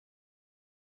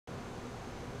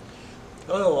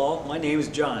Hello all, my name is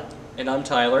John, And I'm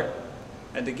Tyler.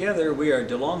 and together we are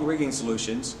DeLong Rigging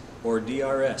Solutions, or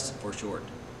DRS for short.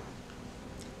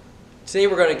 Today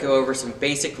we're going to go over some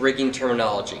basic rigging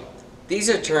terminology. These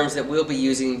are terms that we'll be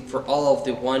using for all of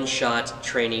the one-shot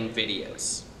training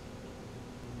videos.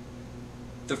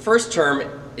 The first term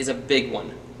is a big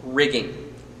one,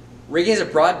 rigging. Rigging is a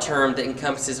broad term that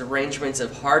encompasses arrangements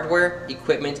of hardware,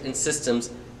 equipment, and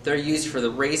systems that are used for the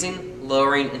raising,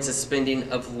 lowering, and suspending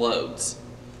of loads.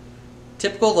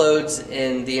 Typical loads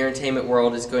in the entertainment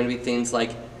world is going to be things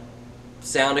like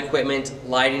sound equipment,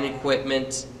 lighting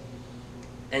equipment,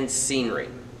 and scenery.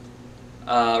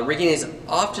 Rigging is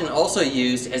often also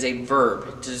used as a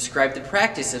verb to describe the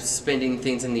practice of suspending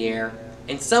things in the air,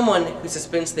 and someone who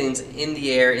suspends things in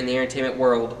the air in the entertainment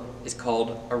world is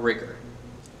called a rigger.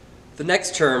 The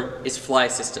next term is fly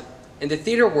system. In the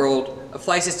theater world, a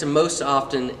fly system most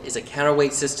often is a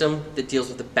counterweight system that deals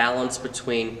with the balance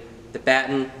between the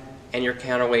batten and your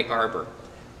counterweight arbor.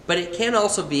 But it can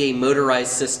also be a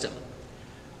motorized system.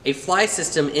 A fly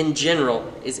system in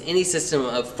general is any system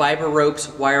of fiber ropes,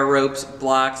 wire ropes,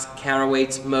 blocks,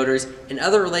 counterweights, motors, and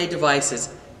other related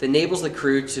devices that enables the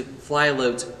crew to fly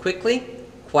loads quickly,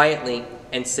 quietly,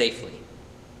 and safely.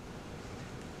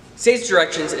 Stage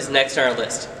directions is next on our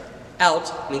list.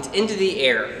 Out means into the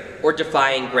air, or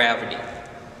defying gravity.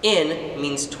 In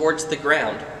means towards the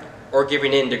ground, or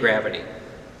giving in to gravity.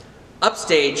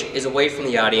 Upstage is away from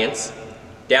the audience.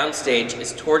 Downstage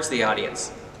is towards the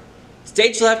audience.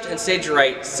 Stage left and stage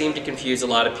right seem to confuse a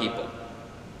lot of people.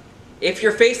 If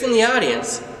you're facing the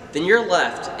audience, then your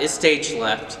left is stage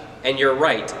left, and your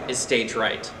right is stage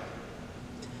right.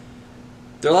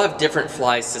 There are a lot of different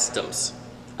fly systems.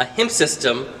 A hemp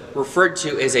system, referred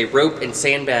to as a rope and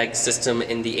sandbag system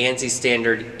in the ANSI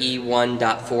standard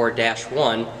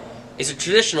E1.4-1, is a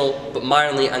traditional but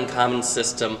modernly uncommon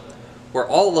system where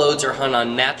all loads are hung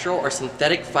on natural or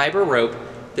synthetic fiber rope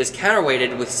that is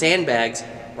counterweighted with sandbags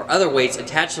or other weights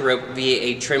attached to the rope via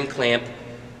a trim clamp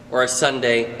or a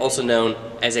sundae, also known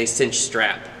as a cinch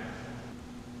strap.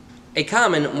 A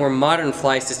common, more modern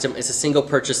fly system is a single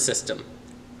purchase system.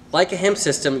 Like a hemp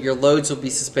system, your loads will be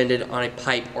suspended on a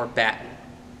pipe or batten.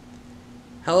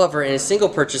 However, in a single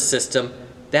purchase system,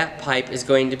 that pipe is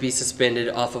going to be suspended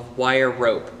off of wire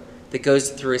rope that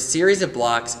goes through a series of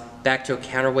blocks back to a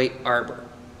counterweight arbor.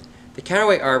 The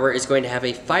counterweight arbor is going to have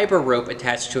a fiber rope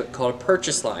attached to it called a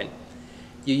purchase line.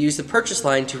 You use the purchase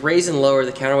line to raise and lower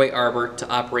the counterweight arbor to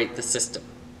operate the system.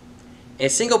 In a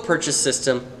single purchase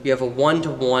system, you have a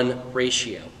 1-to-1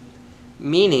 ratio,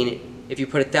 meaning if you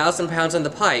put 1,000 pounds on the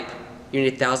pipe, you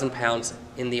need 1,000 pounds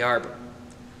in the arbor.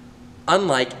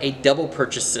 Unlike a double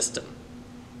purchase system.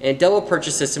 In a double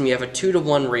purchase system, you have a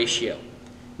 2-to-1 ratio,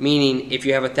 meaning if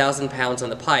you have 1,000 pounds on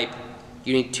the pipe,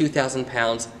 you need 2,000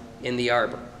 pounds in the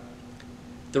arbor.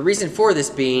 The reason for this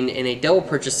being, in a double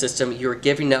purchase system, you are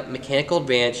giving up mechanical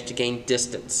advantage to gain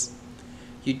distance.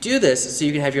 You do this so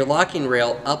you can have your locking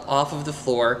rail up off of the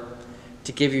floor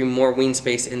to give you more wing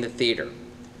space in the theater.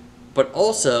 But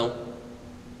also,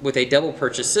 with a double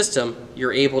purchase system,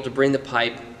 you're able to bring the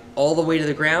pipe all the way to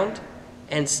the ground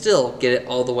and still get it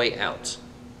all the way out.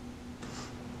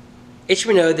 It should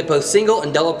be noted that both single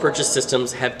and double purchase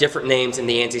systems have different names in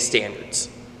the ANSI standards.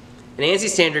 In ANSI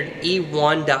standard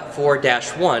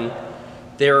E1.4-1,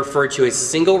 they are referred to as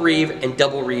single reeve and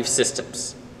double reeve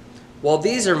systems. While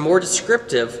these are more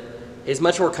descriptive, it is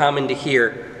much more common to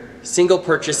hear single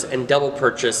purchase and double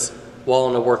purchase while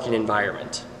in a working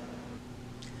environment.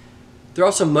 There are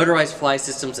also motorized fly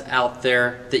systems out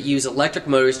there that use electric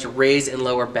motors to raise and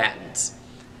lower battens.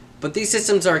 But these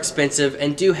systems are expensive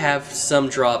and do have some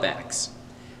drawbacks.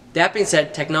 That being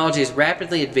said, technology is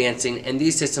rapidly advancing and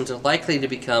these systems are likely to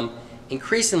become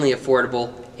increasingly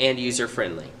affordable and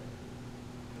user-friendly.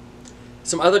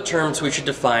 Some other terms we should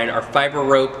define are fiber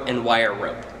rope and wire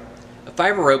rope. A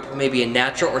fiber rope may be a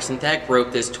natural or synthetic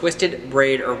rope that is twisted,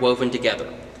 braided, or woven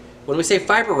together. When we say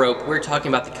fiber rope, we're talking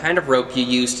about the kind of rope you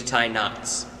use to tie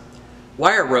knots.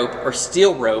 Wire rope, or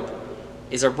steel rope,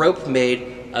 is a rope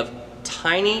made of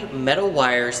tiny metal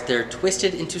wires that are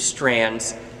twisted into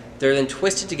strands that are then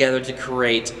twisted together to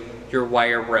create your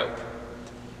wire rope.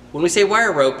 When we say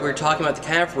wire rope, we're talking about the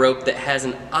kind of rope that has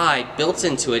an eye built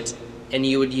into it and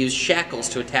you would use shackles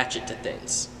to attach it to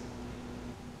things.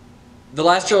 The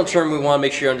last general term we want to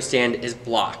make sure you understand is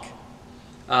block.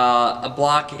 A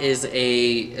block is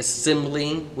an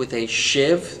assembly with a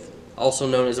sheave, also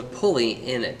known as a pulley,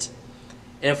 in it.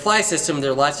 In a fly system,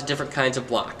 there are lots of different kinds of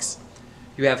blocks.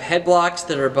 You have head blocks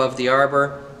that are above the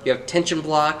arbor. You have tension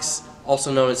blocks,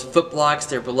 also known as foot blocks.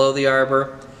 They're below the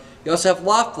arbor. You also have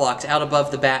loft blocks out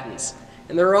above the battens.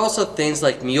 And there are also things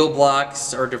like mule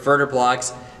blocks or diverter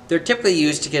blocks. They're typically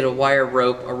used to get a wire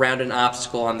rope around an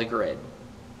obstacle on the grid.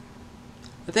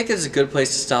 I think this is a good place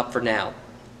to stop for now.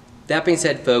 That being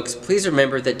said, folks, please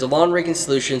remember that DeLong Rigging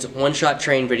Solutions one-shot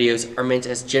training videos are meant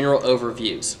as general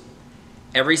overviews.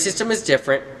 Every system is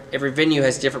different, every venue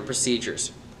has different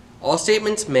procedures. All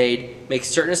statements made make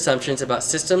certain assumptions about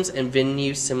systems and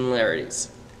venue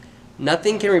similarities.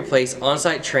 Nothing can replace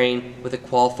on-site training with a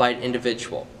qualified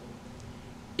individual.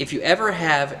 If you ever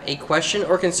have a question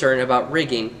or concern about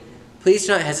rigging, please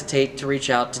do not hesitate to reach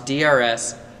out to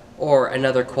DRS or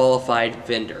another qualified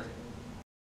vendor.